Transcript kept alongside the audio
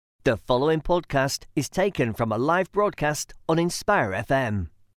The following podcast is taken from a live broadcast on Inspire FM.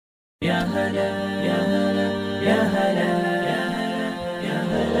 يا هلا يا هلا يا هلا يا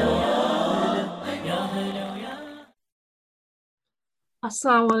هلا يا هلا.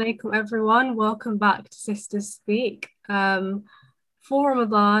 Assalamu alaikum everyone, welcome back to Sisters Speak. For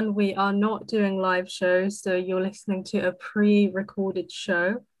Ramadan we are not doing live shows, so you're listening to a pre-recorded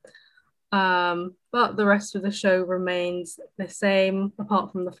show. But the rest of the show remains the same,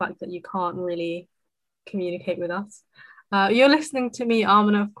 apart from the fact that you can't really communicate with us. You're listening to me,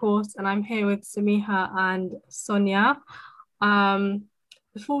 Amina, of course, and I'm here with Samiha and Sonia.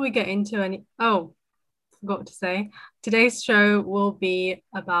 Before we get into forgot to say, today's show will be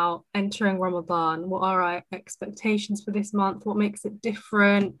about entering Ramadan. What are our expectations for this month? What makes it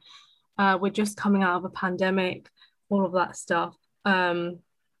different? We're just coming out of a pandemic, all of that stuff.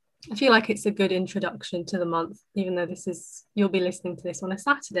 I feel like it's a good introduction to the month, even though you'll be listening to this on a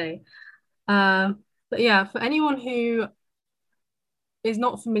Saturday. But yeah, for anyone who is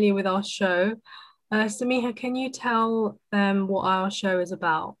not familiar with our show, Samiha, can you tell them what our show is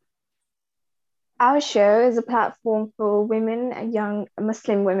about? Our show is a platform for women and young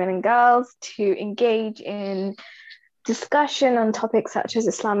Muslim women and girls to engage in discussion on topics such as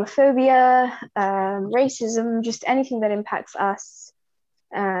Islamophobia, racism, just anything that impacts us.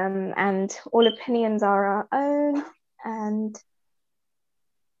 And all opinions are our own. And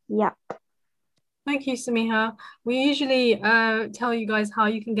yeah. Thank you, Samiha. We usually tell you guys how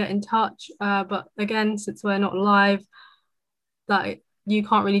you can get in touch, but again, since we're not live, that you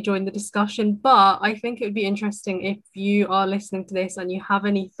can't really join the discussion. But I think it would be interesting if you are listening to this and you have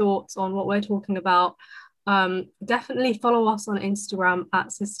any thoughts on what we're talking about. Definitely follow us on Instagram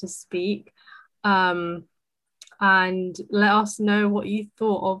at Sisters Speak, and let us know what you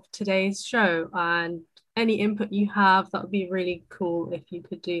thought of today's show, and any input you have. That would be really cool if you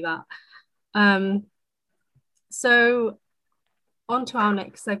could do that. So on to our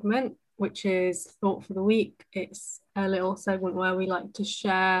next segment, which is Thought for the Week. It's a little segment where we like to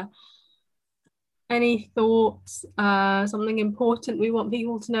share any thoughts, something important we want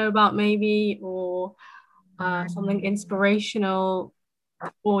people to know about maybe, or something inspirational,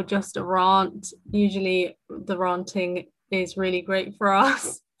 or just a rant. Usually the ranting is really great for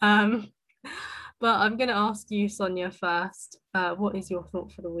us. But I'm going to ask you, Sonia, first. What is your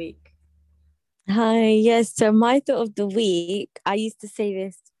thought for the week? Hi, yes. So my thought of the week, I used to say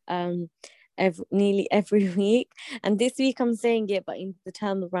this nearly every week, and this week I'm saying it, but in the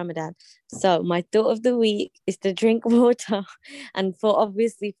term of Ramadan. So my thought of the week is to drink water, and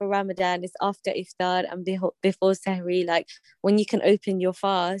obviously for Ramadan, it's after iftar and before sahri. Like when you can open your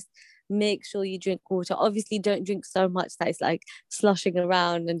fast, make sure you drink water. Obviously, don't drink so much that it's like sloshing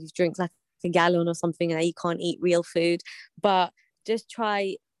around and you drink like a gallon or something and you can't eat real food. But just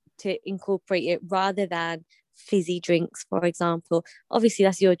try to incorporate it rather than fizzy drinks, for example. Obviously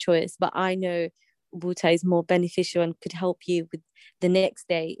that's your choice, but I know water is more beneficial and could help you with the next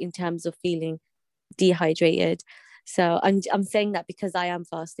day in terms of feeling dehydrated. So I'm saying that because I am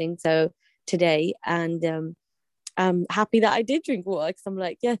fasting so today, and I'm happy that I did drink water, because I'm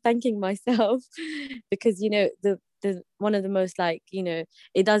like, yeah, thanking myself because the one of the most, like, it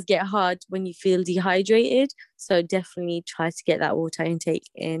does get hard when you feel dehydrated, so definitely try to get that water intake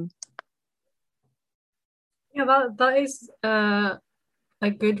in. Yeah, that is a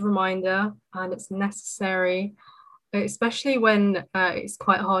good reminder, and it's necessary, especially when it's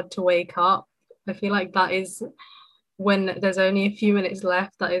quite hard to wake up. I feel like that is when there's only a few minutes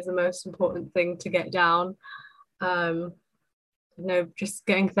left, that is the most important thing to get down. Just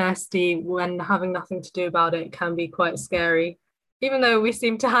getting thirsty when having nothing to do about it can be quite scary, even though we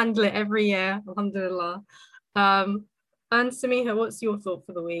seem to handle it every year, alhamdulillah. And Samiha, what's your thought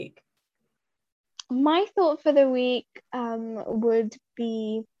for the week? My thought for the week would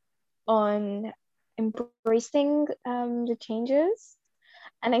be on embracing the changes.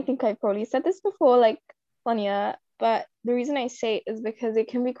 And I think I probably said this before, like Sonia, but the reason I say it is because it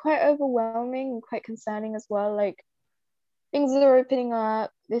can be quite overwhelming and quite concerning as well. Like, things are opening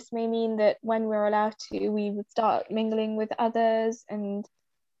up. This may mean that when we're allowed to, we would start mingling with others. And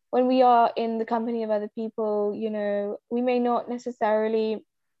when we are in the company of other people, we may not necessarily,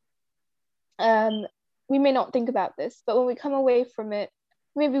 we may not think about this, but when we come away from it,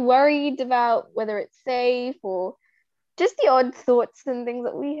 we may be worried about whether it's safe or just the odd thoughts and things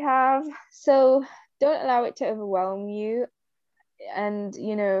that we have. So don't allow it to overwhelm you, and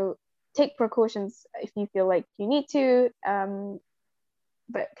take precautions if you feel like you need to,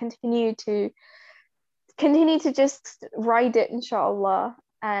 but continue to just ride it, inshallah.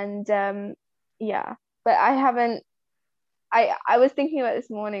 And but I haven't I was thinking about this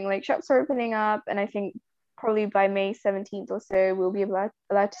morning, like shops are opening up, and I think probably by May 17th or so we'll be allowed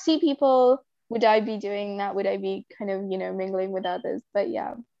to see people. Would I be doing that? Would I be kind of, mingling with others? But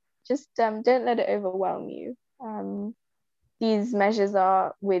yeah, just don't let it overwhelm you. These measures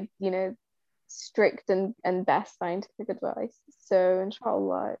are with, strict and best scientific advice. So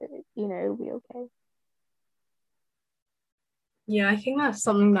inshallah, it'll be okay. Yeah, I think that's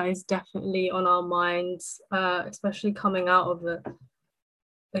something that is definitely on our minds, especially coming out of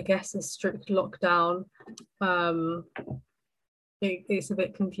I guess, a strict lockdown. It's a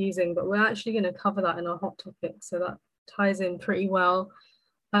bit confusing, but we're actually going to cover that in our hot topic, so that ties in pretty well.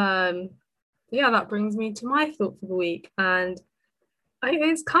 Yeah, that brings me to my thought for the week, and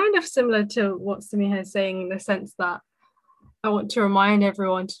it's kind of similar to what Samiha is saying, in the sense that I want to remind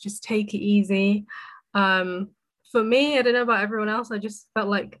everyone to just take it easy. For me, I don't know about everyone else, I just felt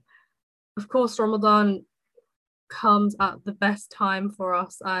like, of course, Ramadan comes at the best time for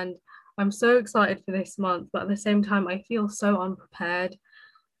us, and I'm so excited for this month, but at the same time I feel so unprepared,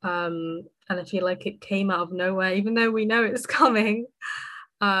 and I feel like it came out of nowhere, even though we know it's coming.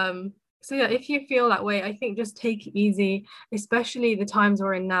 So yeah, if you feel that way, I think just take it easy, especially the times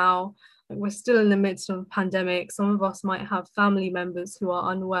we're in now. Like, we're still in the midst of a pandemic. Some of us might have family members who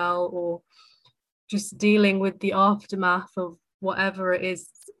are unwell, or just dealing with the aftermath of whatever it is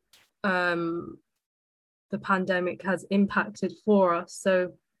the pandemic has impacted for us.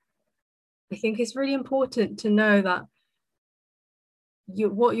 So I think it's really important to know that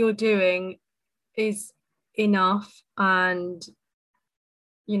what you're doing is enough, and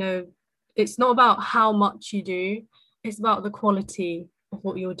it's not about how much you do, it's about the quality of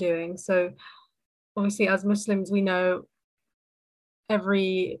what you're doing. So obviously, as Muslims, we know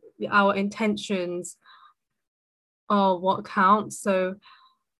our intentions are what counts. So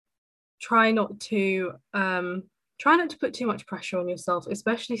try not to put too much pressure on yourself,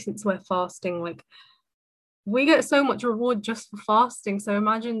 especially since we're fasting. Like, we get so much reward just for fasting, so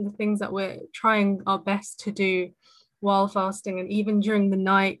imagine the things that we're trying our best to do while fasting, and even during the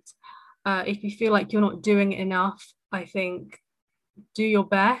night. If you feel like you're not doing enough, I think do your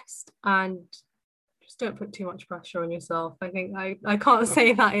best and just don't put too much pressure on yourself. I think I can't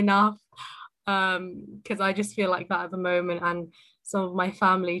say that enough, because I just feel like that at the moment, and some of my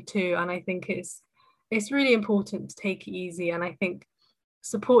family too. And I think it's really important to take it easy, and I think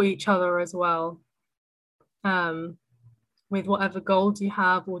support each other as well, with whatever goals you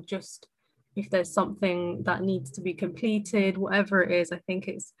have, or just if there's something that needs to be completed, whatever it is. I think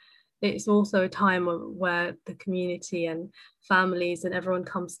it's also a time where the community and families and everyone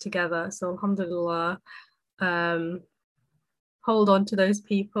comes together. So alhamdulillah, hold on to those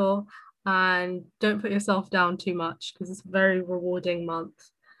people and don't put yourself down too much, because it's a very rewarding month.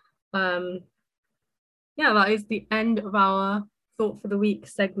 Yeah, that is the end of our thought for the week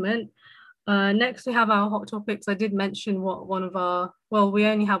segment. Next we have our hot topics. I did mention what we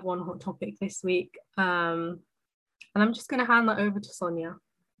only have one hot topic this week, and I'm just going to hand that over to Sonia.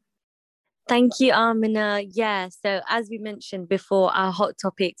 Thank you, Amina. Yeah, so as we mentioned before, our hot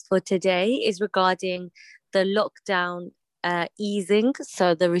topics for today is regarding the lockdown easing,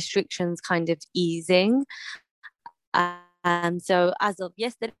 so the restrictions kind of easing. So as of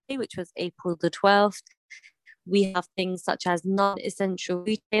yesterday, which was April the 12th, we have things such as non-essential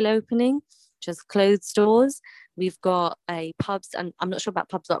retail opening, such as clothes stores. We've got pubs, and I'm not sure about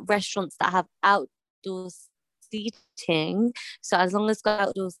pubs, but restaurants that have outdoor seating. So as long as it's got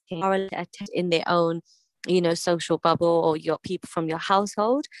outdoor seating, are attached in their own, social bubble, or your people from your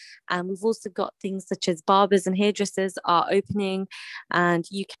household. And we've also got things such as barbers and hairdressers are opening, and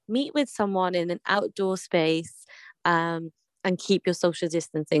you can meet with someone in an outdoor space, and keep your social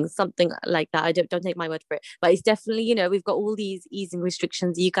distancing, something like that. I don't take my word for it, but it's definitely, we've got all these easing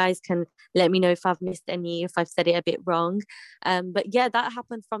restrictions. You guys can let me know if I've missed any, if I've said it a bit wrong. But yeah, that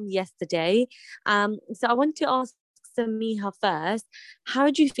happened from yesterday. So I want to ask Samiha first, how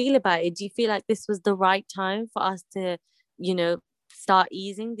do you feel about it? Do you feel like this was the right time for us to, start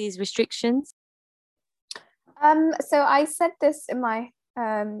easing these restrictions? So I said this in my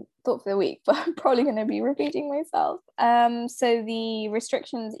thought for the week, but I'm probably going to be repeating myself. So the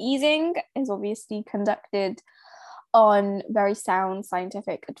restrictions easing is obviously conducted on very sound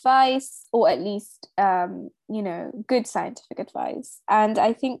scientific advice, or at least good scientific advice, and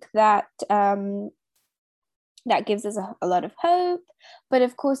I think that that gives us a lot of hope. But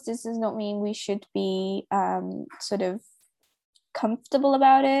of course, this does not mean we should be sort of comfortable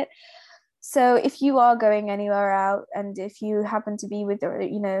about it. So if you are going anywhere out, and if you happen to be with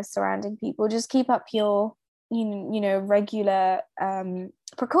the surrounding people, just keep up your regular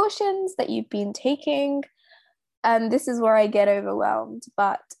precautions that you've been taking. And this is where I get overwhelmed.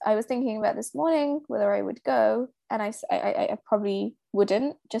 But I was thinking about this morning whether I would go, and I probably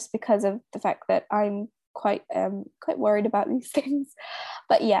wouldn't, just because of the fact that I'm quite worried about these things.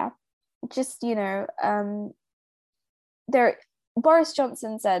 But yeah, just there. Boris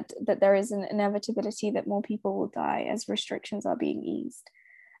Johnson said that there is an inevitability that more people will die as restrictions are being eased,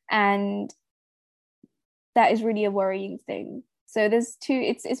 and that is really a worrying thing. So there's two.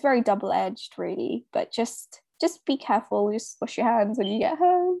 It's very double-edged, really. But just be careful. Just wash your hands when you get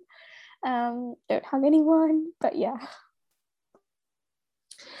home. Don't hug anyone. But yeah.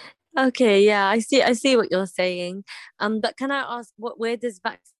 Okay, yeah, I see what you're saying. But can I ask, where does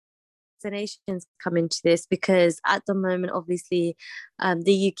vaccinations come into this? Because at the moment, obviously,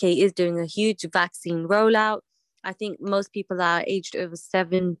 the UK is doing a huge vaccine rollout. I think most people are aged over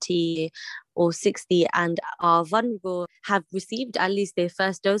 70 or 60 and are vulnerable have received at least their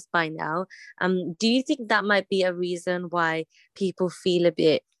first dose by now. Do you think that might be a reason why people feel a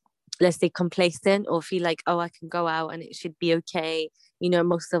bit, let's say, complacent, or feel like, oh, I can go out and it should be okay?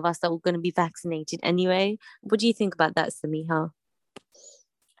 Most of us are going to be vaccinated anyway. What do you think about that, Samiha?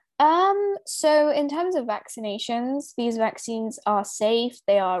 So in terms of vaccinations, these vaccines are safe,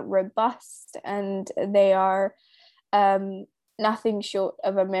 they are robust, and they are nothing short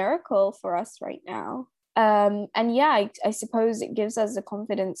of a miracle for us right now. And yeah, I suppose it gives us the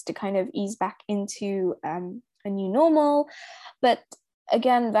confidence to kind of ease back into a new normal. But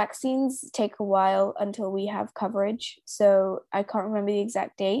again, vaccines take a while until we have coverage. So I can't remember the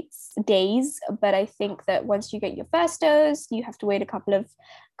exact days, but I think that once you get your first dose, you have to wait a couple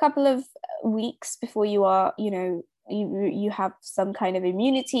of weeks before you are, you have some kind of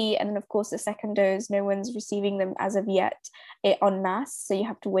immunity. And then of course the second dose, no one's receiving them as of yet en masse. So you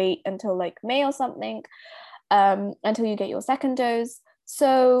have to wait until like May or something, until you get your second dose.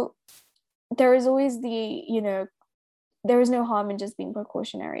 So there is always there is no harm in just being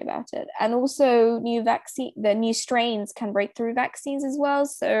precautionary about it. And also the new strains can break through vaccines as well.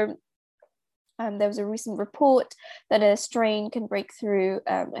 So there was a recent report that a strain can break through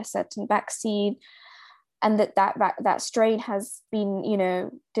a certain vaccine, and that strain has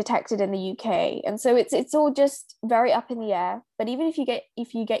been detected in the UK. And so it's all just very up in the air. But even if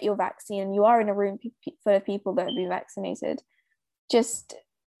you get your vaccine and you are in a room full of people that have been vaccinated, just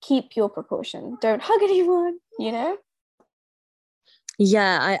keep your precaution. Don't hug anyone,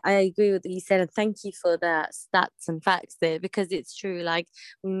 Yeah, I agree with what you said, and thank you for the stats and facts there, because it's true. Like,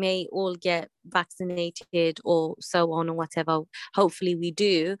 we may all get vaccinated or so on or whatever. Hopefully we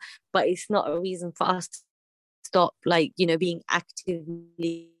do, but it's not a reason for us to stop, like, being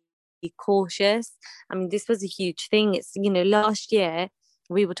actively cautious. I mean, this was a huge thing. It's, last year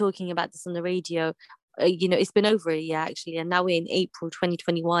we were talking about this on the radio. It's been over a year actually, and now we're in April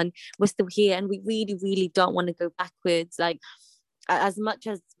 2021. We're still here, and we really, really don't want to go backwards. Like, as much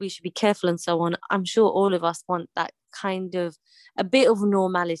as we should be careful and so on, I'm sure all of us want that kind of a bit of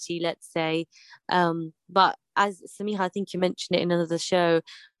normality, let's say. But as Samiha, I think you mentioned it in another show,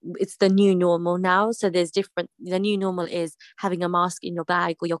 it's the new normal now. So the new normal is having a mask in your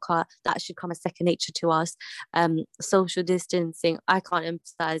bag or your car. That should come as second nature to us. Social distancing, I can't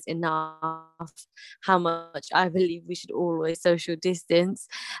emphasize enough how much I believe we should always social distance.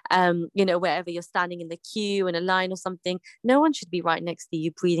 Wherever you're standing in the queue in a line or something, no one should be right next to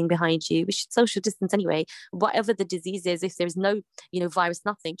you breathing behind you. We should social distance anyway, whatever the disease is. If there's no virus,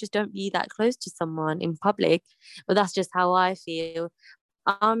 nothing, just don't be that close to someone in public. But that's just how I feel.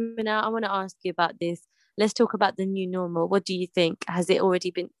 I want to ask you about this. Let's talk about the new normal. What do you think? Has it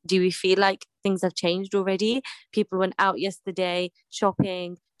already been? Do we feel like things have changed already? People went out yesterday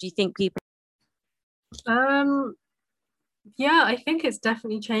shopping. Do you think people? Yeah, I think it's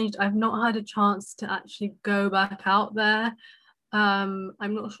definitely changed. I've not had a chance to actually go back out there. I'm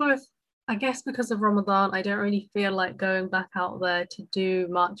not sure if, I guess because of Ramadan, I don't really feel like going back out there to do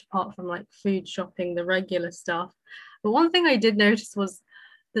much apart from like food shopping, the regular stuff. But one thing I did notice was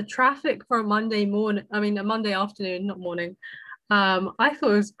the traffic for a Monday morning, a Monday afternoon, not morning. I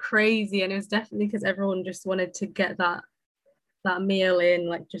thought it was crazy, and it was definitely because everyone just wanted to get that meal in,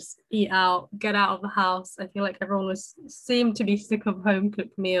 like just eat out, get out of the house. I feel like everyone seemed to be sick of home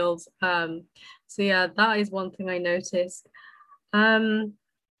cooked meals. So yeah, that is one thing I noticed. It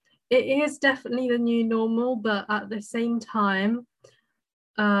is definitely the new normal, but at the same time,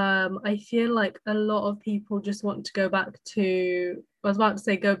 I feel like a lot of people just want to go back to, I was about to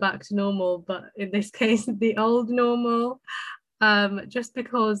say go back to normal, but in this case, the old normal. Just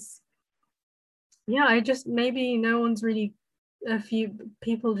because, yeah, maybe no one's really, a few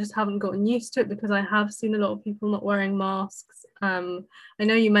people just haven't gotten used to it, because I have seen a lot of people not wearing masks. I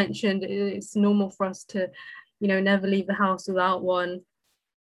know you mentioned it's normal for us to never leave the house without one.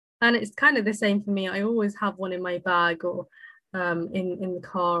 And it's kind of the same for me. I always have one in my bag or in the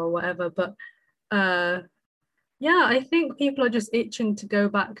car or whatever. But yeah, I think people are just itching to go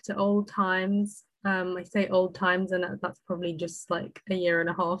back to old times. I say old times, and that's probably just like a year and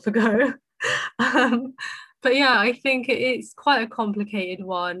a half ago. But yeah, I think it's quite a complicated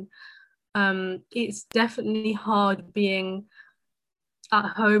one. It's definitely hard being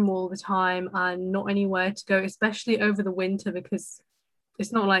at home all the time and not anywhere to go, especially over the winter, because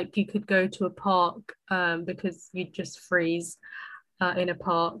it's not like you could go to a park because you'd just freeze in a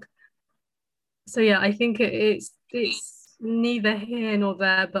park. So yeah, I think it's neither here nor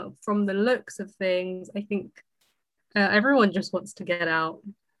there, but from the looks of things, I think everyone just wants to get out.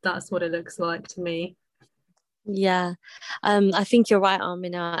 That's what it looks like to me. Yeah, I think you're right,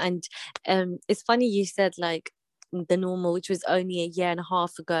 Amina. And it's funny you said like the normal, which was only a year and a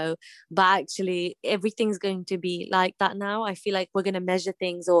half ago, but actually everything's going to be like that now. I feel like we're going to measure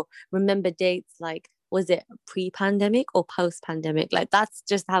things or remember dates like, was it pre-pandemic or post-pandemic? Like that's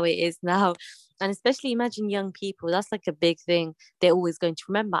just how it is now. And especially imagine young people, that's like a big thing they're always going to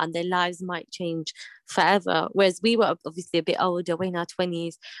remember, and their lives might change forever. Whereas we were obviously a bit older, we're in our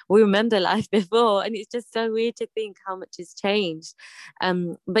 20s, we remember life before, and it's just so weird to think how much has changed.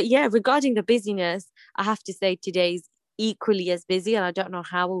 But yeah, regarding the busyness, I have to say today's equally as busy, and I don't know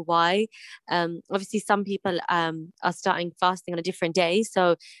how or why. Obviously some people are starting fasting on a different day,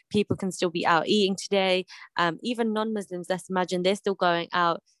 so people can still be out eating today. Even non-Muslims, let's imagine, they're still going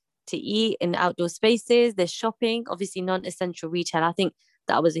out to eat in outdoor spaces, they're shopping. Obviously non-essential retail, I think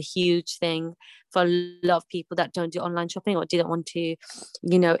that was a huge thing for a lot of people that don't do online shopping or didn't want to.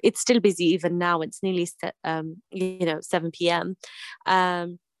 It's still busy even now, it's nearly 7 p.m.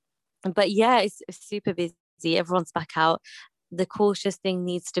 But yeah, it's super busy, everyone's back out. The cautious thing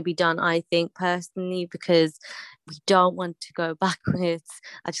needs to be done, I think, personally, because we don't want to go backwards.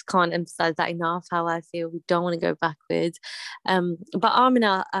 I just can't emphasize that enough, how I feel. We don't want to go backwards. But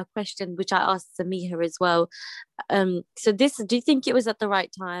Amina, a question which I asked Samiha as well. So do you think it was at the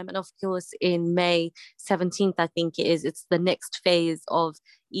right time? And of course, in May 17th, I think it's the next phase of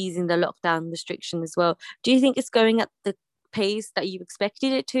easing the lockdown restriction as well. Do you think it's going at the pace that you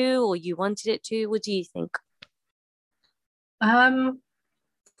expected it to, or you wanted it to? What do you think? I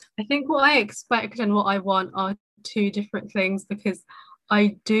think what I expect and what I want are two different things, because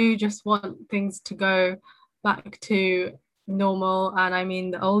I do just want things to go back to normal, and I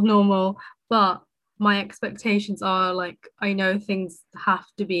mean the old normal, but my expectations are like, I know things have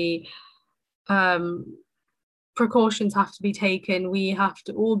to be precautions have to be taken, we have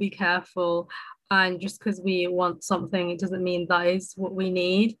to all be careful, and just because we want something, it doesn't mean that is what we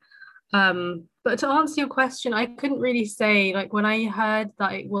need. But to answer your question, I couldn't really say, like when I heard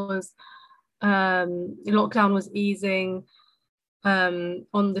that it was lockdown was easing on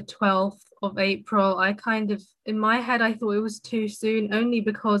the 12th of April, I kind of, in my head, I thought it was too soon, only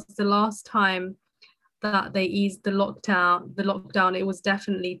because the last time that they eased the lockdown, it was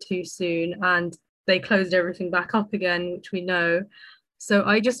definitely too soon, and they closed everything back up again, which we know. So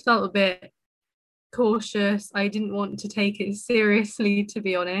I just felt a bit cautious. I didn't want to take it seriously, to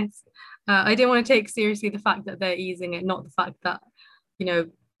be honest. I didn't want to take seriously the fact that they're easing it, not the fact that,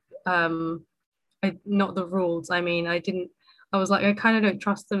 not the rules. I mean, I was like, I kind of don't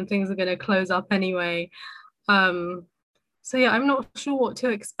trust them. Things are going to close up anyway. So yeah, I'm not sure what to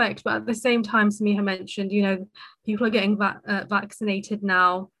expect, but at the same time, Samiha mentioned, people are getting vaccinated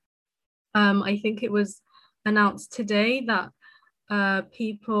now. I think it was announced today that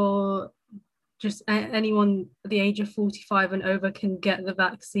people, just anyone the age of 45 and over, can get the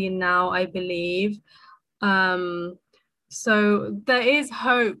vaccine now, I believe. So there is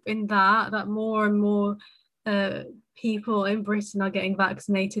hope in that more and more people in Britain are getting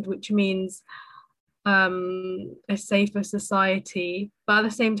vaccinated, which means a safer society. But at the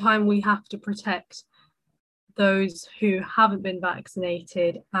same time, we have to protect those who haven't been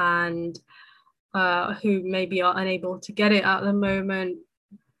vaccinated and who maybe are unable to get it at the moment.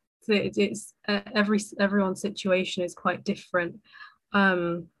 It's everyone's situation is quite different.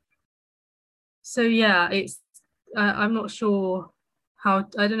 So yeah, it's I'm not sure how,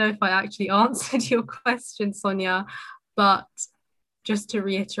 I don't know if I actually answered your question, Sonia, but just to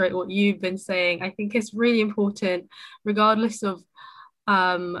reiterate what you've been saying, I think it's really important, regardless of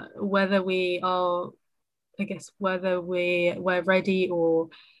whether we are, I guess, whether we're ready or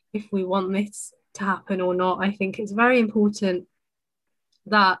if we want this to happen or not. I think it's very important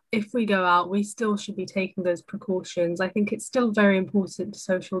that if we go out, we still should be taking those precautions. I think it's still very important to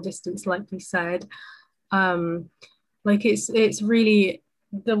social distance, like you said. Like it's really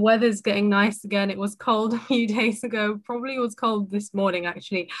the weather's getting nice again. It was cold a few days ago, probably was cold this morning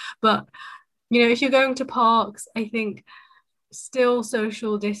actually. But if you're going to parks, I think still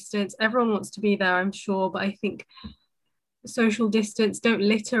social distance. Everyone wants to be there, I'm sure, but I think social distance, don't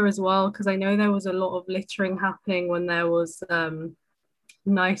litter as well, because I know there was a lot of littering happening when there was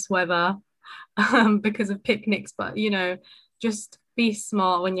nice weather because of picnics. But just be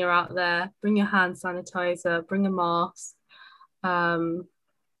smart when you're out there. Bring your hand sanitizer, bring a mask,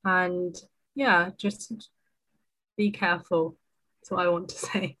 and yeah, just be careful. That's what I want to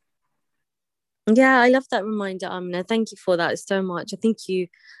say. Yeah, I love that reminder, Amina. Thank you for that so much. I think you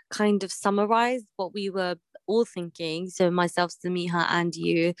kind of summarized what we were all thinking. So myself, Samiha, and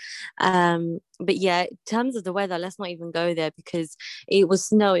you. But yeah, in terms of the weather, let's not even go there, because it was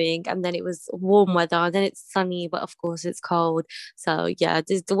snowing and then it was warm weather, and then it's sunny, but of course it's cold. So yeah,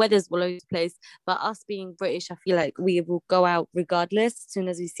 the weather's all over the place. But us being British, I feel like we will go out regardless as soon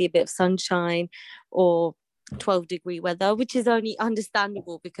as we see a bit of sunshine or 12-degree weather, which is only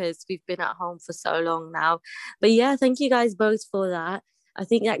understandable because we've been at home for so long now. But yeah, thank you guys both for that. I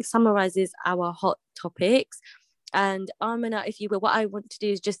think that summarizes our hot topics. And Amina, if you will, what I want to do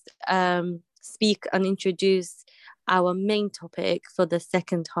is just speak and introduce our main topic for the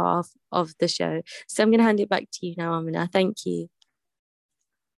second half of the show. So I'm going to hand it back to you now, Amina. Thank you.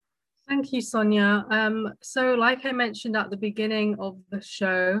 Thank you, Sonia. So like I mentioned at the beginning of the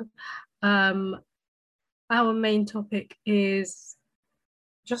show, our main topic is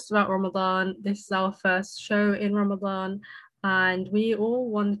just about Ramadan. This is our first show in Ramadan, and we all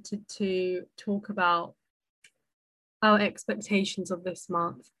wanted to talk about our expectations of this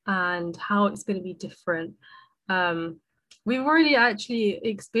month and how it's going to be different. We've already actually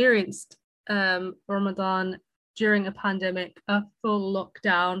experienced Ramadan during a pandemic, a full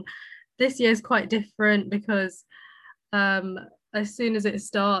lockdown. This year is quite different because as soon as it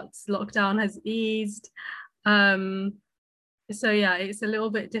starts, lockdown has eased. So yeah, it's a little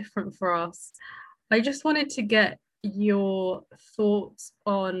bit different for us. I just wanted to get your thoughts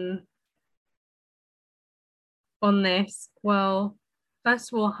on this. Well,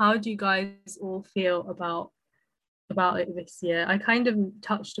 first of all, how do you guys all feel about it this year? I kind of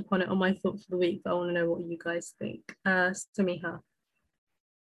touched upon it on my thought for the week, but I want to know what you guys think. Samiha.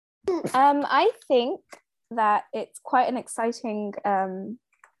 I think that it's quite exciting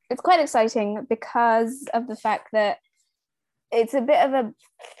because of the fact that it's a bit of a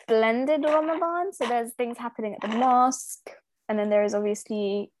blended Ramadan. So there's things happening at the mosque, and then there is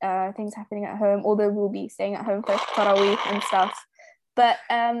obviously things happening at home, although we'll be staying at home for Taraweeh and stuff. But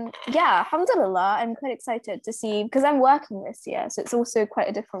yeah, alhamdulillah, I'm quite excited to see, because I'm working this year, so it's also quite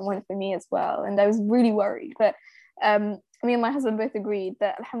a different one for me as well. And I was really worried, but me and my husband both agreed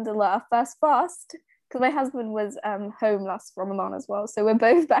that alhamdulillah, our first fast, because my husband was home last Ramadan as well, so we're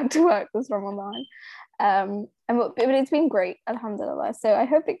both back to work this Ramadan. But it's been great, alhamdulillah. So I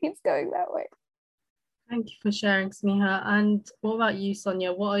hope it keeps going that way. Thank you for sharing, Samiha. And what about you,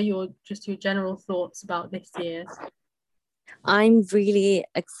 Sonia? What are your general thoughts about this year? I'm really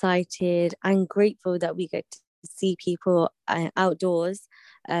excited and grateful that we get to see people outdoors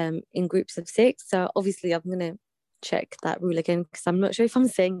in groups of 6. So obviously I'm going to check that rule again, because I'm not sure if I'm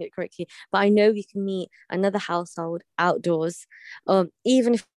saying it correctly, but I know we can meet another household outdoors.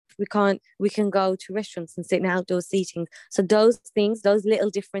 Even if we can't, we can go to restaurants and sit in outdoor seating. So those things, those little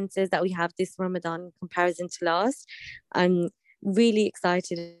differences that we have this Ramadan in comparison to last, I'm really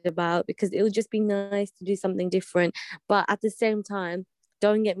excited about, because it will just be nice to do something different. But at the same time,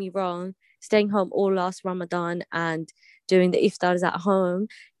 don't get me wrong, staying home all last Ramadan and doing the iftars at home,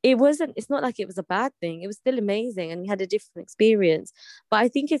 it's not like it was a bad thing. It was still amazing and we had a different experience. But I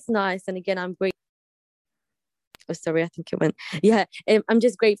think it's nice, and again, I'm great. Oh, sorry, I think it went. Yeah, I'm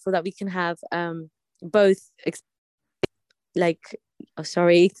just grateful that we can have both oh,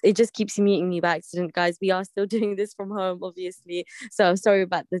 sorry, it just keeps muting me by accident, guys. We are still doing this from home, obviously, so I'm sorry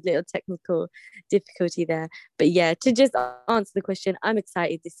about the little technical difficulty there. But yeah, to just answer the question, I'm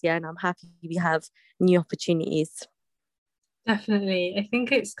excited this year and I'm happy we have new opportunities. Definitely. I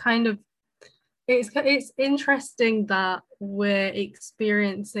think it's kind of it's interesting that we're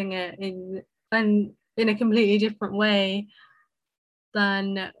experiencing it in a completely different way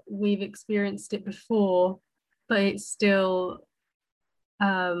than we've experienced it before, but it's still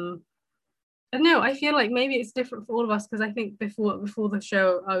no, I feel like maybe it's different for all of us, because I think before the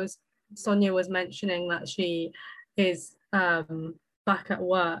show Sonia was mentioning that she is back at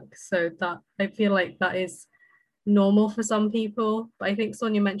work, so that I feel like that is normal for some people. But I think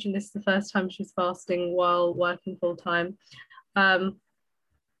Sonia mentioned this is the first time she's fasting while working full time.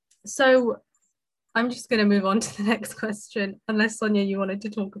 So I'm just going to move on to the next question, unless Sonia, you wanted to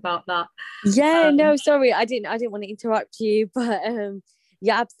talk about that. No, sorry, I didn't want to interrupt you, but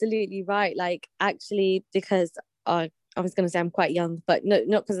you're absolutely right. Like, actually, because I was going to say I'm quite young, but no,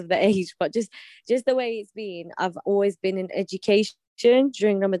 not because of the age, but just the way it's been. I've always been in education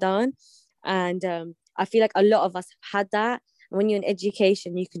during Ramadan, and I feel like a lot of us have had that. When you're in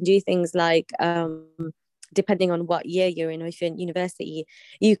education, you can do things like depending on what year you're in, or if you're in university,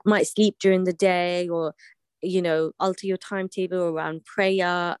 you might sleep during the day, or alter your timetable around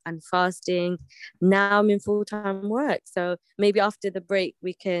prayer and fasting. Now I'm in full-time work, so maybe after the break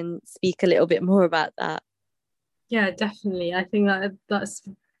we can speak a little bit more about that. Yeah, definitely. I think that's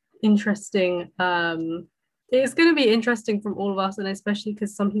interesting. It's going to be interesting from all of us, and especially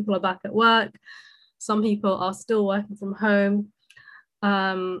because some people are back at work, some people are still working from home.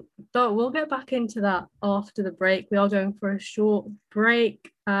 But we'll get back into that after the break. We are going for a short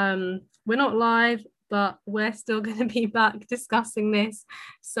break. We're not live, but we're still going to be back discussing this.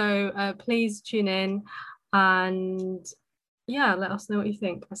 So please tune in and let us know what you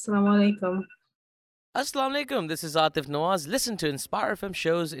think. Assalamu alaikum. Assalamu alaikum, this is Atif Nawaz. Listen to Inspire FM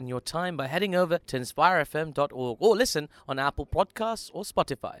shows in your time by heading over to inspirefm.org or listen on Apple Podcasts or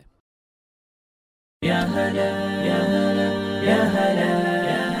Spotify. Ya hala, ya hala, ya hala.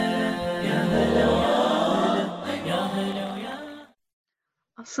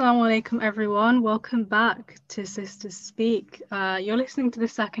 Assalamu alaikum everyone, welcome back to Sisters Speak. You're listening to the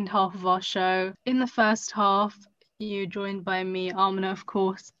second half of our show. In the first half, you joined by me, Amina, of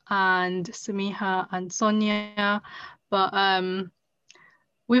course, and Samiha and Sonia, but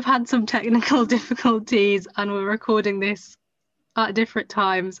we've had some technical difficulties and we're recording this at different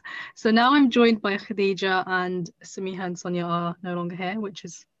times. So now I'm joined by Khadija, and Samiha and Sonia are no longer here, which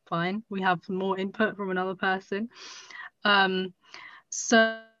is fine. We have more input from another person.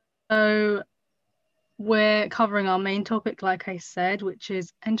 So we're covering our main topic, like I said, which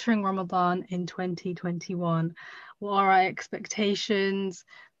is entering Ramadan in 2021. What are our expectations,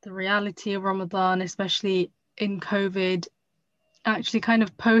 the reality of Ramadan, especially in COVID, actually kind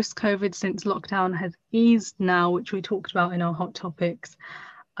of post-COVID, since lockdown has eased now, which we talked about in our hot topics.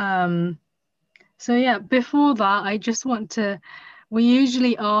 So yeah, before that, I just want to, we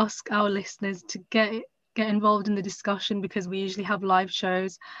usually ask our listeners to get involved in the discussion because we usually have live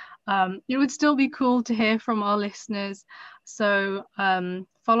shows. It would still be cool to hear from our listeners. So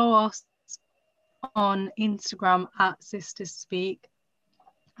follow us on Instagram at Sisters Speak,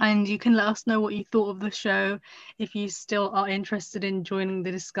 and you can let us know what you thought of the show, if you still are interested in joining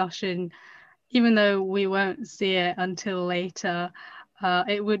the discussion, even though we won't see it until later.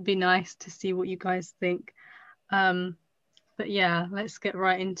 It would be nice to see what you guys think. But yeah, let's get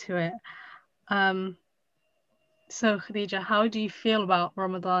right into it. So Khadija, how do you feel about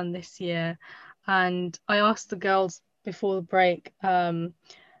Ramadan this year? And I asked the girls before the break,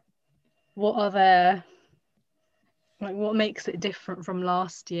 what makes it different from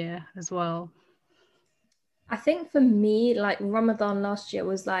last year as well? I think for me, like Ramadan last year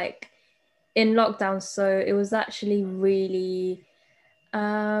was like in lockdown, so it was actually really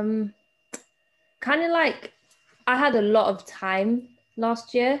kind of like I had a lot of time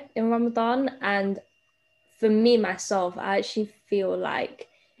last year in Ramadan, and for me myself, I actually feel like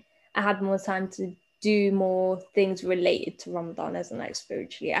I had more time to do more things related to Ramadan as in like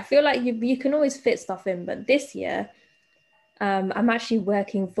spiritually. I feel like you can always fit stuff in, but this year I'm actually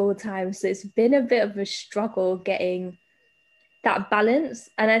working full time, so it's been a bit of a struggle getting that balance.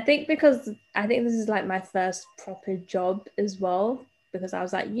 And I think because I think this is like my first proper job as well, because I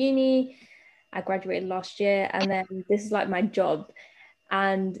was at uni, I graduated last year, and then this is like my job,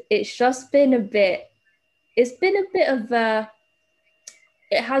 and it's just been a bit. It's been a bit of a.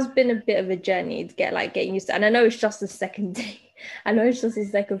 It has been a bit of a journey to getting used to. And I know it's just the second day. I know it's just the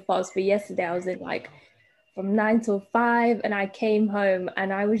second fast, but yesterday I was in like from 9 till 5, and I came home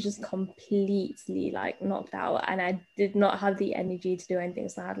and I was just completely like knocked out, and I did not have the energy to do anything.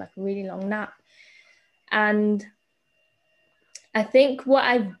 So I had like a really long nap. And I think what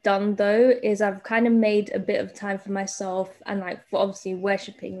I've done though is I've kind of made a bit of time for myself, and like for obviously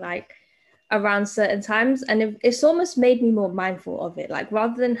worshipping like around certain times, and it's almost made me more mindful of it. Like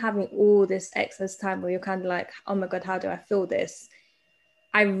rather than having all this excess time where you're kind of like, oh my God, how do I feel this?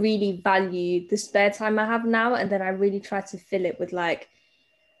 I really value the spare time I have now, and then I really try to fill it with like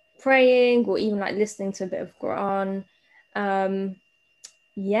praying or even like listening to a bit of Quran.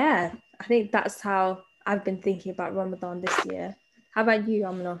 Yeah, I think that's how I've been thinking about Ramadan this year. How about you,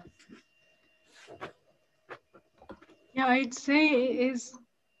 Amna? Yeah, I'd say it is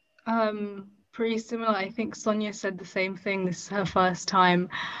pretty similar. I think Sonia said the same thing. This is her first time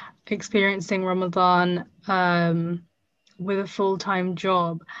experiencing Ramadan with a full-time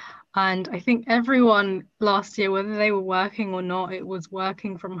job. And I think everyone last year, whether they were working or not, it was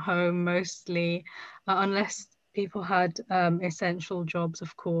working from home mostly, unless people had essential jobs,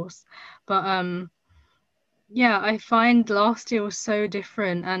 of course. But yeah, I find last year was so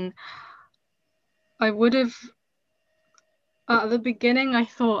different. And I would have, at the beginning, I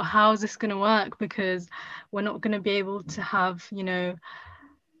thought, how is this going to work? Because we're not going to be able to have,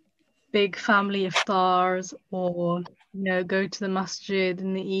 big family iftars or, go to the masjid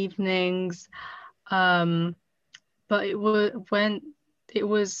in the evenings. But it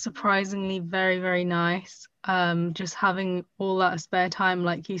was surprisingly very, very nice. Just having all that spare time,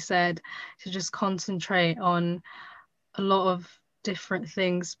 like you said, to just concentrate on a lot of different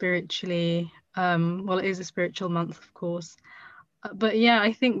things spiritually. Well, it is a spiritual month, of course. But yeah,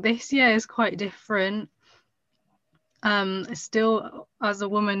 I think this year is quite different. Still, as a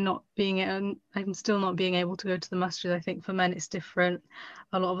woman, I'm still not being able to go to the masjid. I think for men it's different.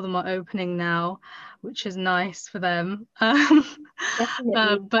 A lot of them are opening now, which is nice for them.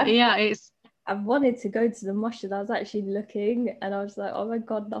 Definitely. But yeah, I've wanted to go to the masjid. I was actually looking and I was like, oh my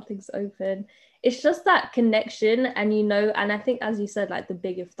God, nothing's open. It's just that connection, and and I think, as you said, like the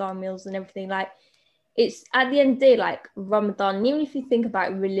big iftar meals and everything, like it's at the end of the day, like Ramadan, even if you think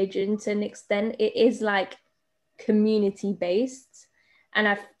about religion to an extent, it is like community based. And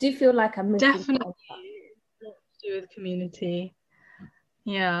I do feel like I'm missing definitely to do with community.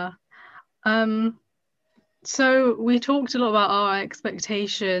 Yeah. So we talked a lot about our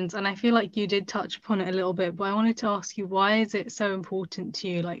expectations, and I feel like you did touch upon it a little bit, but I wanted to ask you, why is it so important to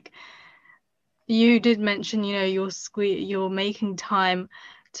you? Like, you did mention, you're making time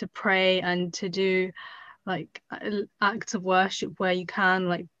to pray and to do like acts of worship where you can,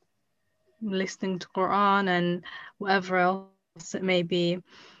 like listening to Quran and whatever else it may be.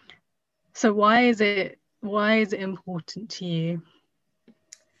 So why is it important to you?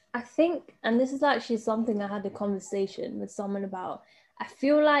 I think, and this is actually something I had a conversation with someone about, I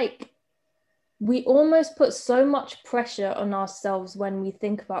feel like we almost put so much pressure on ourselves when we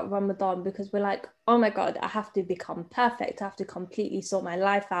think about Ramadan, because we're like, oh my God, I have to become perfect. I have to completely sort my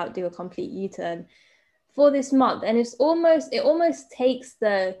life out, do a complete U-turn for this month. And it almost takes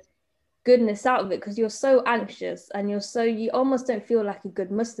the goodness out of it, because you're so anxious and you almost don't feel like a good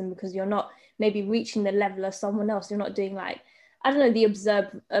Muslim, because you're not maybe reaching the level of someone else. You're not doing, like, I don't know, the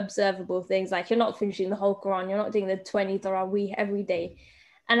observable things, like you're not finishing the whole Quran, you're not doing the 20 Tarawih every day.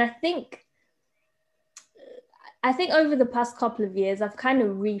 And I think over the past couple of years, I've kind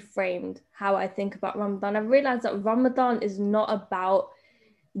of reframed how I think about Ramadan. I've realized that Ramadan is not about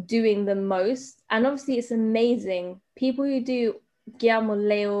doing the most. And obviously it's amazing. People who do Qiyamul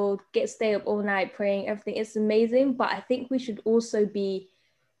Layl, stay up all night praying, everything, it's amazing. But I think we should also be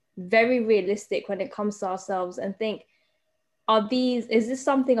very realistic when it comes to ourselves and think, is this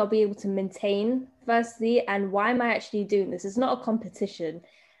something I'll be able to maintain, firstly? And why am I actually doing this? It's not a competition.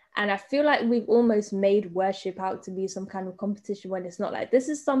 And I feel like we've almost made worship out to be some kind of competition, when it's not. Like, this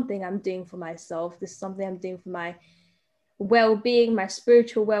is something I'm doing for myself. This is something I'm doing for my well-being, my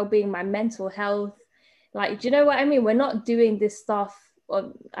spiritual well-being, my mental health. Like, do you know what I mean? We're not doing this stuff,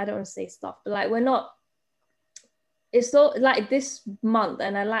 or I don't want to say stuff, but like, we're not, it's so like this month.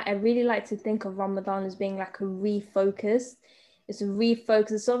 And I really like to think of Ramadan as being like a refocus. It's a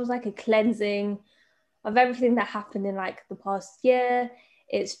refocus. It's almost like a cleansing of everything that happened in like the past year.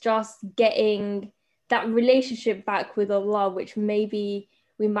 It's just getting that relationship back with Allah, which maybe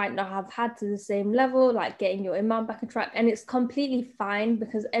we might not have had to the same level, like getting your Iman back on track. And it's completely fine,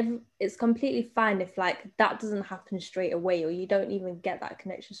 because it's completely fine if like that doesn't happen straight away, or you don't even get that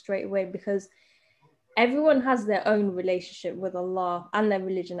connection straight away, because everyone has their own relationship with Allah and their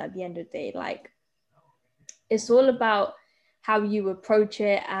religion at the end of the day. Like, it's all about how you approach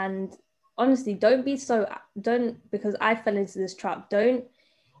it. And honestly, because I fell into this trap, don't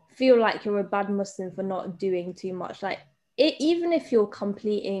feel like you're a bad Muslim for not doing too much. Like, even if you're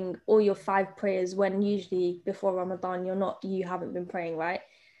completing all your 5 prayers, when usually before Ramadan you haven't been praying, right?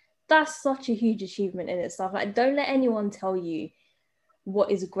 That's such a huge achievement in itself. Like, don't let anyone tell you what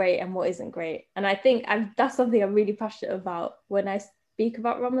is great and what isn't great. And I think that's something I'm really passionate about when I speak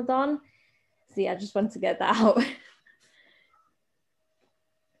about Ramadan. So yeah, I just wanted to get that out.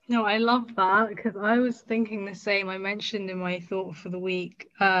 No, I love that, because I was thinking the same. I mentioned in my thought for the week,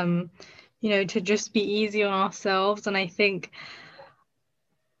 to just be easy on ourselves. And I think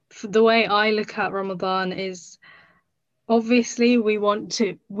the way I look at Ramadan is, obviously we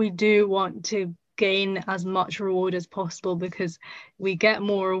do want to gain as much reward as possible, because we get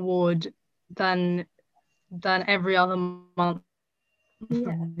more reward than every other month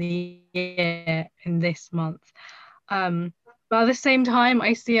the year in this month. But at the same time,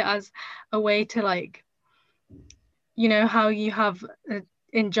 I see it as a way to, like, you know how you have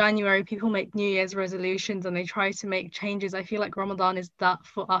in January people make New Year's resolutions and they try to make changes. I feel like Ramadan is that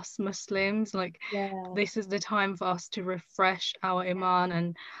for us Muslims. Like, this is the time for us to refresh our iman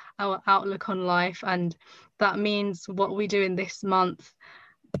and our outlook on life, and that means what we do in this month,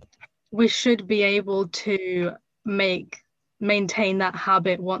 we should be able to maintain that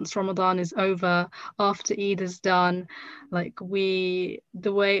habit once Ramadan is over, after Eid is done. Like,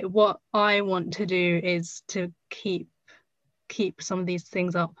 what I want to do is to keep some of these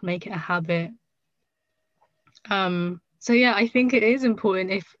things up, make it a habit. So yeah, I think it is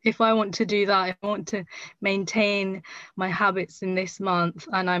important, if I want to do that, if I want to maintain my habits in this month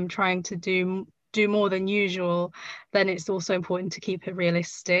and I'm trying to do more than usual, then it's also important to keep it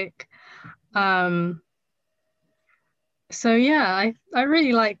realistic. So yeah, I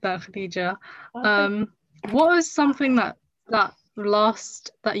really like that, Khadija. What was something that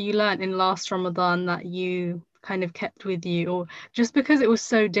you learned in last Ramadan that you kind of kept with you, or just because it was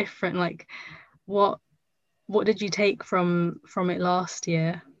so different, like what did you take from it last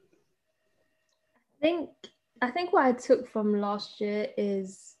year? I think what I took from last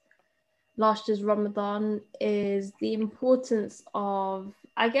year's Ramadan is the importance of,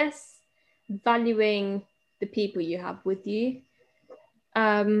 I guess, valuing the people you have with you.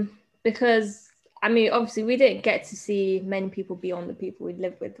 Because I mean, obviously we didn't get to see many people beyond the people we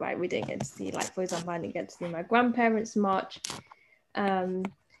live with, right? We didn't get to see, like, for example, I didn't get to see my grandparents much. And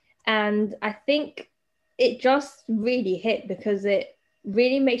I think it just really hit because it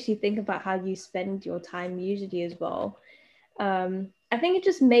really makes you think about how you spend your time usually as well. I think it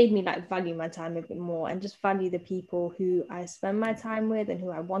just made me, like, value my time a bit more and just value the people who I spend my time with and who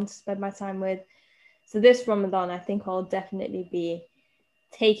I want to spend my time with. So this Ramadan, I think I'll definitely be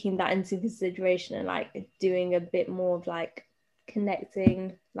taking that into consideration and, like, doing a bit more of, like,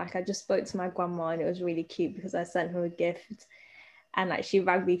 connecting. Like, I just spoke to my grandma and it was really cute because I sent her a gift and, like, she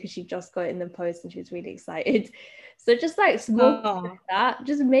rang me because she just got it in the post and she was really excited. So just, like, small like that,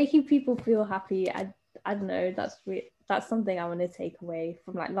 just making people feel happy. I don't know, that's something I want to take away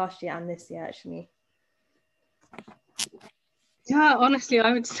from, like, last year and this year, actually. Yeah, honestly,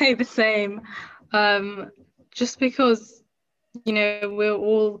 I would say the same. Just because, you know, we're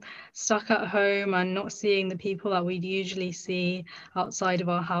all stuck at home and not seeing the people that we'd usually see outside of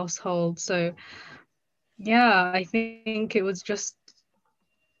our household. So yeah, I think it was just,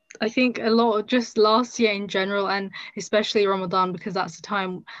 I think a lot just last year in general, and especially Ramadan, because that's the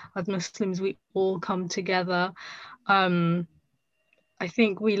time as Muslims we all come together. I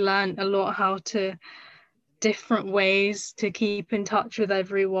think we learned a lot how to different ways to keep in touch with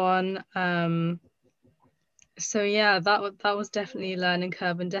everyone. So yeah, that was definitely a learning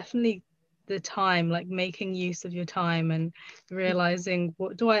curve, and definitely the time, like making use of your time and realizing,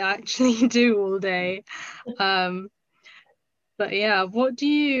 what do I actually do all day? But yeah, what do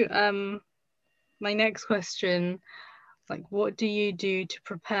you my next question, like, what do you do to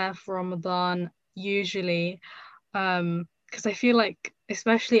prepare for Ramadan usually? Because I feel like,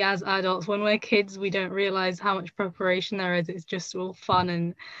 especially as adults, when we're kids, we don't realize how much preparation there is. It's just all fun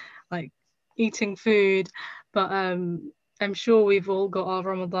and, like, eating food. But I'm sure we've all got our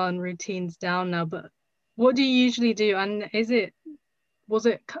Ramadan routines down now. But what do you usually do? And was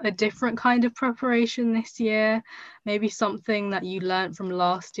it a different kind of preparation this year? Maybe something that you learned from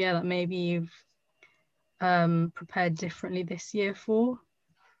last year that maybe you've prepared differently this year for?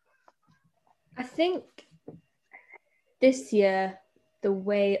 I think this year, the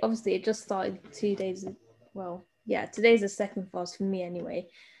way, obviously it just started 2 days, well, yeah, today's the second fast for me anyway.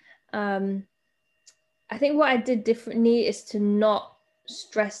 I think what I did differently is to not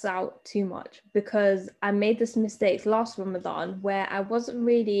stress out too much, because I made this mistake last Ramadan where I wasn't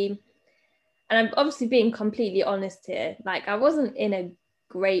really, and I'm obviously being completely honest here, like, I wasn't in a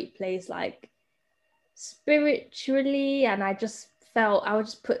great place, like, spiritually, and I just felt I would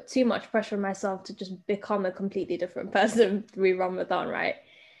just put too much pressure on myself to just become a completely different person through Ramadan, right?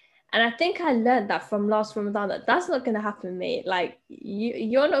 And I think I learned that from last Ramadan, that that's not going to happen, mate. Like,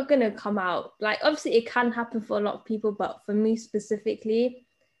 you're not going to come out, like, obviously it can happen for a lot of people, but for me specifically,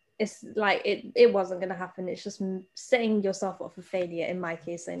 it's like it wasn't going to happen. It's just setting yourself up for failure, in my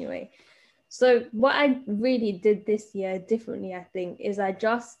case anyway. So what I really did this year differently, I think, is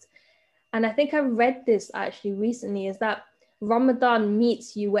and I think I read this actually recently, is that Ramadan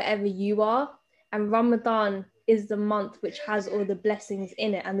meets you wherever you are, and Ramadan is the month which has all the blessings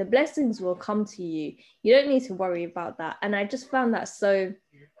in it, and the blessings will come to you. You don't need to worry about that. And I just found that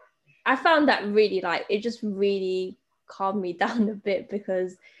I found that really, like, it just really calm me down a bit,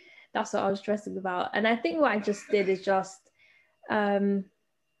 because that's what I was stressing about. And I think what I just did is just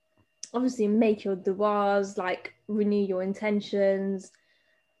obviously make your du'as, like renew your intentions.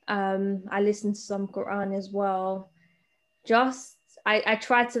 I listened to some Quran as well. Just I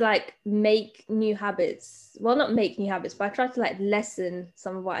try to like make new habits. Well, not make new habits, but I try to like lessen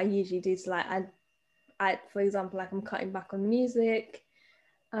some of what I usually do. So like I for example, like I'm cutting back on music.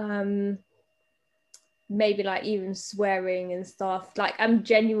 Maybe like even swearing and stuff. Like I'm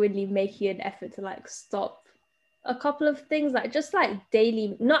genuinely making an effort to like stop a couple of things, like just like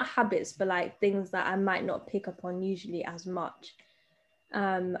daily, not habits, but like things that I might not pick up on usually as much.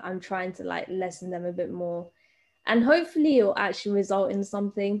 I'm trying to like lessen them a bit more, and hopefully it'll actually result in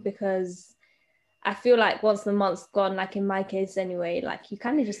something, because I feel like once the month's gone, like in my case anyway, like you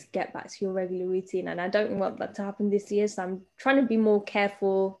kind of just get back to your regular routine, and I don't want that to happen this year. So I'm trying to be more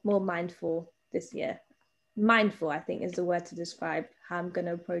careful, more mindful this year. Mindful, I think, is the word to describe how I'm going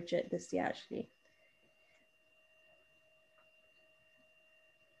to approach it this year, actually.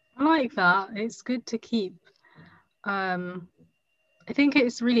 I like that. It's good to keep. I think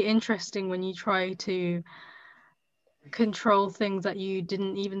it's really interesting when you try to control things that you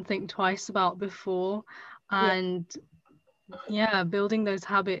didn't even think twice about before, and building those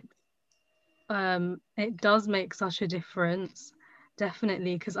habits. It does make such a difference,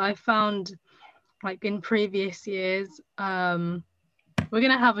 definitely, because I found, like in previous years, we're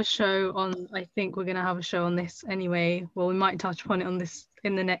gonna have a show on, I think we're gonna have a show on this anyway. Well, we might touch upon it on this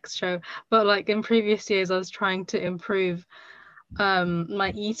in the next show, but like in previous years I was trying to improve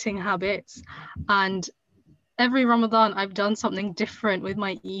my eating habits, and every Ramadan I've done something different with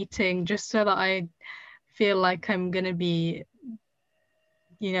my eating, just so that I feel like I'm gonna be,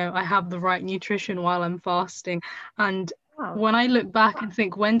 I have the right nutrition while I'm fasting. And when I look back and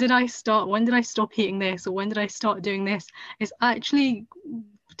think, when did I stop eating this, or when did I start doing this, it's actually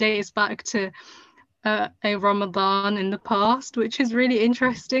dates back to a Ramadan in the past, which is really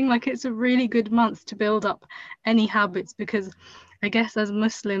interesting. Like, it's a really good month to build up any habits, because I guess as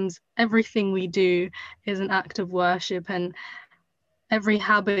Muslims, everything we do is an act of worship, and every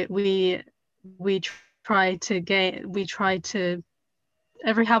habit every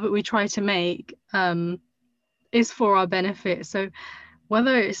habit we try to make is for our benefit. So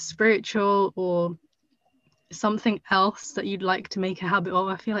whether it's spiritual or something else that you'd like to make a habit of,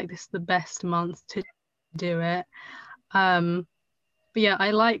 I feel like this is the best month to do it. But yeah,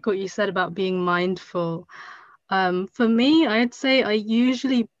 I like what you said about being mindful. For me, I'd say I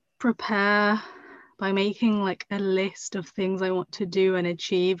usually prepare by making like a list of things I want to do and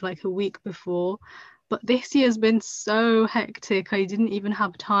achieve like a week before. But this year's been so hectic, I didn't even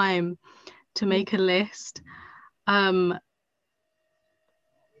have time to make a list.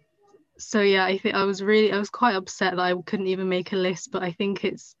 So yeah, I think I was quite upset that I couldn't even make a list. But I think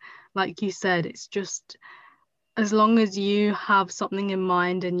it's, like you said, it's just, as long as you have something in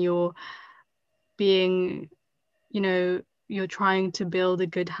mind and you're being, you're trying to build a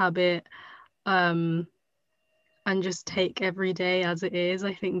good habit, and just take every day as it is,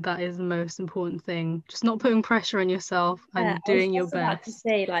 I think that is the most important thing. Just not putting pressure on yourself and doing your best. To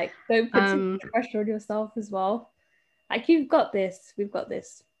say, like, don't put too much pressure on yourself as well. Like, you've got this, we've got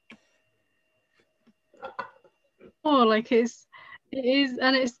this. Oh, like it is,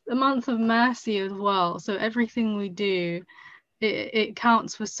 and it's a month of mercy as well. So everything we do, it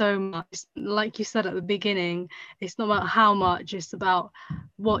counts for so much. Like you said at the beginning, it's not about how much, it's about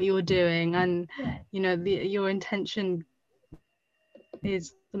what you're doing, and your intention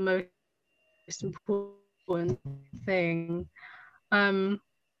is the most important thing.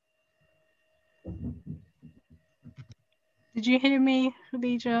 Did you hear me,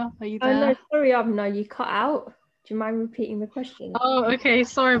 Khadija? Are you there? Oh no, sorry, no, you cut out. Do you mind repeating the question? Oh, okay,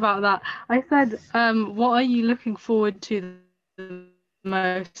 sorry about that. I said, what are you looking forward to the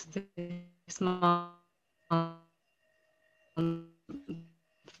most this month?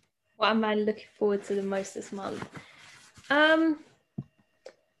 What am I looking forward to the most this month? I'm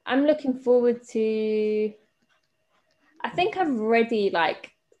looking forward to, I think I've already like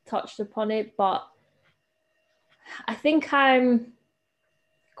touched upon it, but I think I'm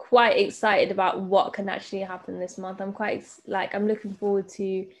quite excited about what can actually happen this month. I'm looking forward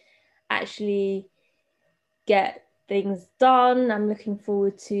to actually get things done. I'm looking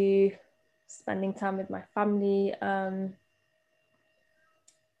forward to spending time with my family. I'm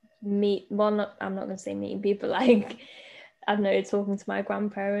not going to say meeting people, like, I don't know, talking to my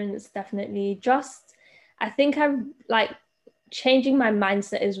grandparents, definitely. Just, I think I'm like changing my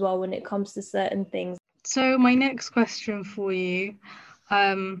mindset as well when it comes to certain things. So my next question for you,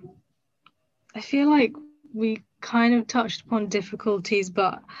 I feel like we kind of touched upon difficulties,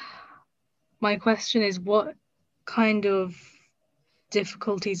 but my question is, what kind of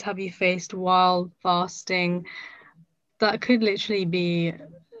difficulties have you faced while fasting? That could literally be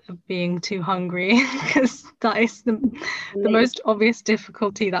being too hungry, because that is the most obvious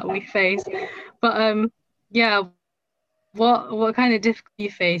difficulty that we face. But yeah, what kind of difficulty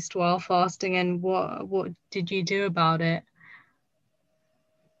you faced while fasting, and what did you do about it?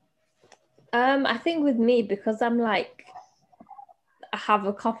 I think with me, because I'm like, I have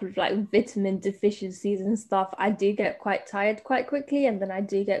a couple of like vitamin deficiencies and stuff, I do get quite tired quite quickly, and then I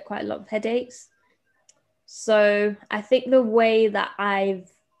do get quite a lot of headaches. So I think the way that I've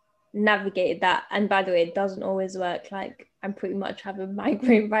navigated that, and by the way, it doesn't always work. Like, I'm pretty much having a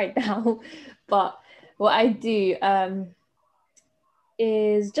migraine right now, but what I do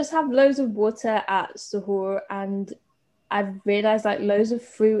is just have loads of water at suhoor, and I've realized like loads of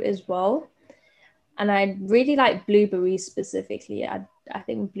fruit as well. And I really like blueberries specifically. I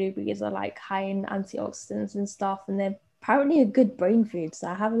think blueberries are like high in antioxidants and stuff, and they're apparently a good brain food. So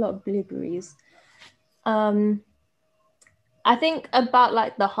I have a lot of blueberries. I think about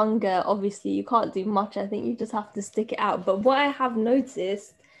like the hunger, obviously you can't do much. I think you just have to stick it out. But what I have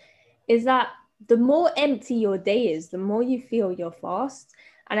noticed is that the more empty your day is, the more you feel your fast.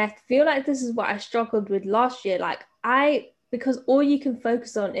 And I feel like this is what I struggled with last year. Like because all you can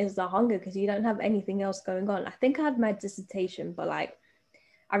focus on is the hunger because you don't have anything else going on. I think I had my dissertation, but like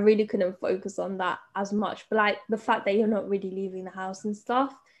I really couldn't focus on that as much. But like the fact that you're not really leaving the house and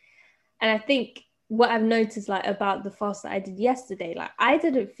stuff. And I think what I've noticed like about the fast that I did yesterday, like I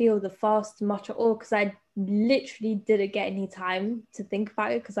didn't feel the fast much at all because I literally didn't get any time to think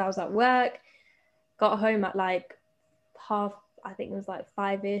about it because I was at work, got home at like I think it was like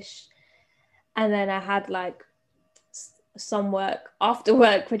 5ish. And then I had like some work after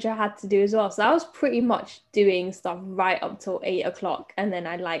work, which I had to do as well. So I was pretty much doing stuff right up till 8 o'clock. And then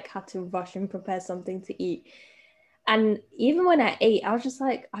I like had to rush and prepare something to eat. And even when I ate, I was just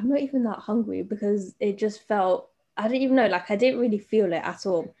like, I'm not even that hungry because it just felt, I don't even know, like I didn't really feel it at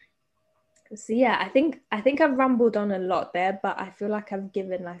all. So yeah, I think I've rambled on a lot there, but I feel like I've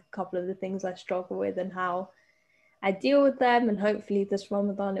given like a couple of the things I struggle with and how I deal with them. And hopefully this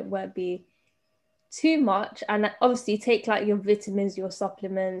Ramadan, it won't be too much. And obviously take like your vitamins, your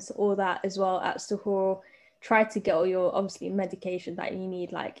supplements, all that as well at suhoor. Try to get all your obviously medication that you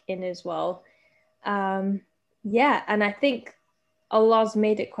need like in as well. Yeah, and I think Allah's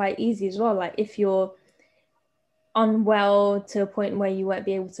made it quite easy as well. Like if you're unwell to a point where you won't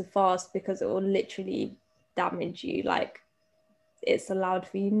be able to fast because it will literally damage you, like it's allowed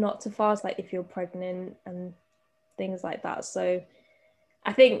for you not to fast, like if you're pregnant and things like that. So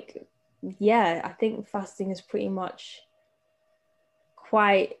I think, yeah, I think fasting is pretty much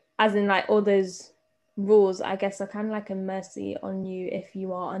quite, as in like all those rules, I guess, are kind of like a mercy on you if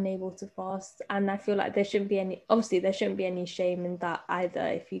you are unable to fast. And I feel like there shouldn't be any shame in that either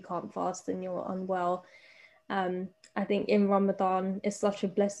if you can't fast and you're unwell. I think in Ramadan, it's such a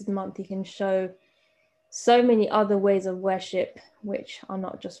blessed month. You can show so many other ways of worship which are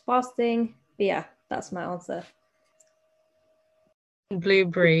not just fasting. But yeah, that's my answer.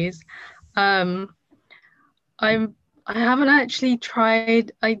 Blueberries. I haven't actually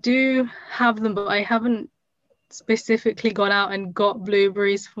tried. I do have them, but I haven't specifically gone out and got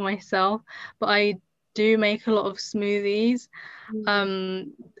blueberries for myself. But I do make a lot of smoothies.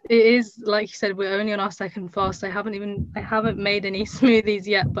 It is like you said, we're only on our second fast. I haven't made any smoothies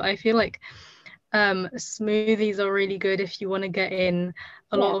yet, but I feel like smoothies are really good if you want to get in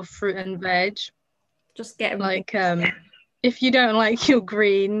a lot of fruit and veg. Just get like if you don't like your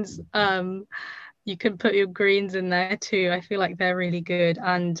greens, you can put your greens in there too. I feel like they're really good.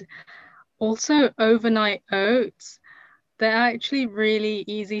 And also overnight oats, they're actually really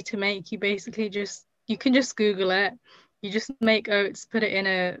easy to make. You can just Google it. You just make oats, put it in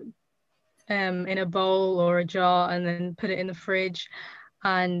a bowl or a jar, and then put it in the fridge.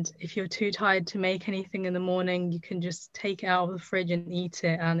 And if you're too tired to make anything in the morning, you can just take it out of the fridge and eat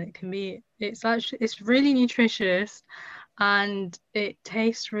it. And it's really nutritious and it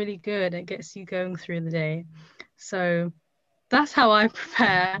tastes really good. It gets you going through the day. So that's how I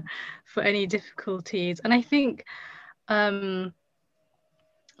prepare for any difficulties. And I think for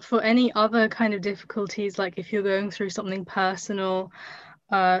any other kind of difficulties, like if you're going through something personal,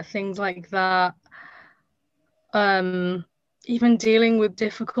 things like that, even dealing with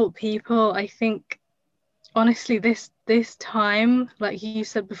difficult people, I think honestly this time, like you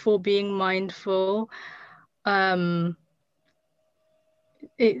said before, being mindful, I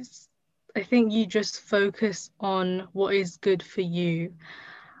think you just focus on what is good for you.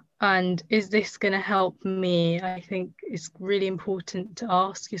 And is this going to help me? I think it's really important to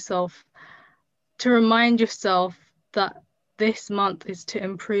ask yourself, to remind yourself that this month is to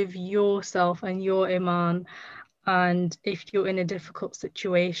improve yourself and your iman. And if you're in a difficult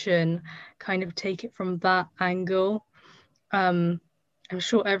situation, kind of take it from that angle. I'm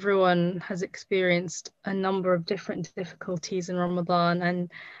sure everyone has experienced a number of different difficulties in Ramadan,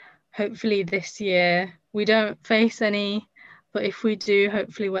 and hopefully this year we don't face any, but if we do,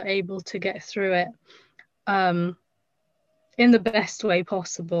 hopefully we're able to get through it in the best way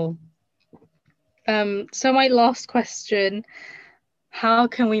possible. So my last question, how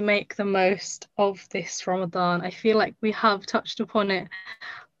can we make the most of this Ramadan? I feel like we have touched upon it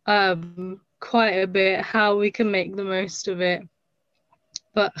quite a bit, how we can make the most of it.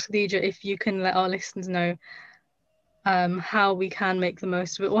 But Khadija, if you can let our listeners know how we can make the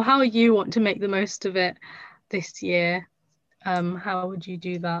most of it, or how you want to make the most of it this year, how would you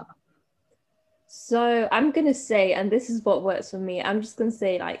do that? So I'm going to say, and this is what works for me, I'm just going to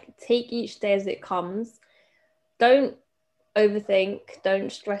say, like, take each day as it comes. Don't overthink,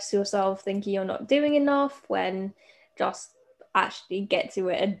 don't stress yourself thinking you're not doing enough, when just actually get to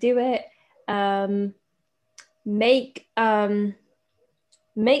it and do it.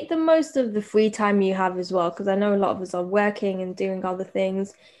 Make the most of the free time you have as well, because I know a lot of us are working and doing other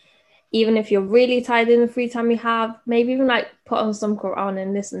things. Even if you're really tired in the free time you have, maybe even like put on some Quran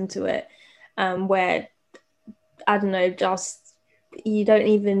and listen to it, where, I don't know, just, you don't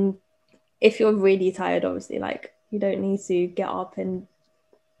even, if you're really tired, obviously, like, you don't need to get up and,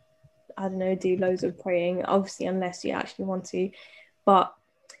 I don't know, do loads of praying, obviously, unless you actually want to. But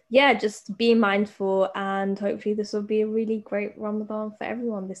yeah, just be mindful, and hopefully this will be a really great Ramadan for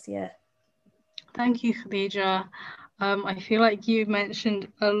everyone this year. Thank you, Khadija. I feel like you mentioned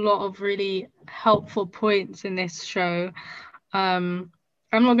a lot of really helpful points in this show. I'm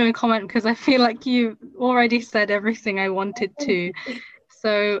not going to comment because I feel like you already said everything I wanted to.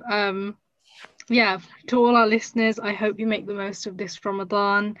 So yeah, to all our listeners, I hope you make the most of this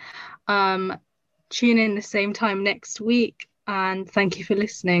Ramadan. Tune in the same time next week, and thank you for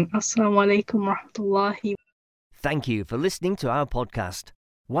listening. Assalamu alaikum wa rahmatullahi. Thank you for listening to our podcast.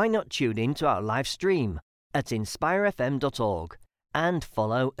 Why not tune in to our live stream at inspirefm.org and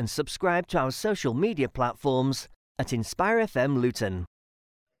follow and subscribe to our social media platforms at Inspire FM Luton.